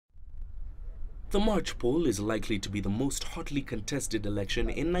The March poll is likely to be the most hotly contested election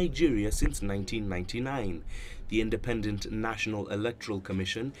in Nigeria since 1999. The Independent National Electoral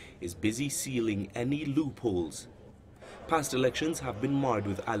Commission is busy sealing any loopholes. Past elections have been marred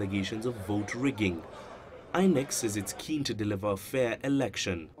with allegations of vote rigging. INEC says it's keen to deliver a fair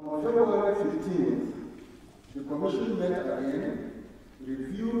election. On February 15th, the Commission met again,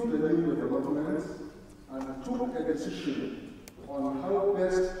 reviewed the new developments, and took a decision on how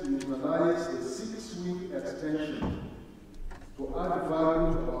best to utilize the 6-week extension to add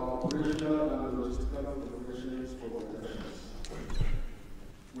value to our operational and logistical preparations for the elections.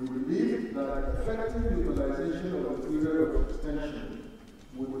 We believe that effective utilization of the period of extension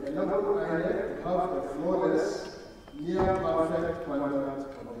would enable INEC to have a flawless, near-perfect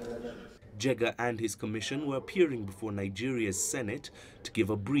conduct of the elections. Jega and his commission were appearing before Nigeria's Senate to give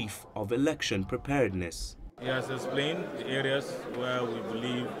a brief of election preparedness. He has explained the areas where we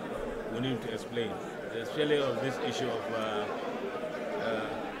believe we need to explain, especially of this issue of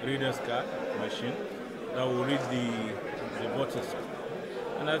reader's card machine that will read the voters.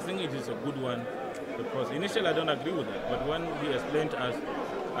 And I think it is a good one because initially I don't agree with that, but when he explained to us,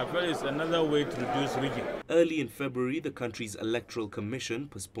 I felt it's another way to reduce rigging. Early in February, the country's Electoral Commission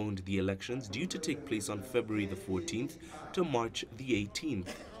postponed the elections due to take place on February the 14th to March the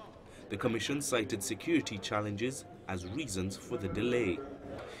 18th. The Commission cited security challenges as reasons for the delay.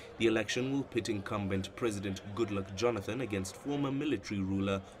 The election will pit incumbent President Goodluck Jonathan against former military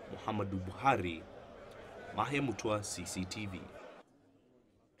ruler Muhammadu Buhari. Mahe Mutwa, CCTV.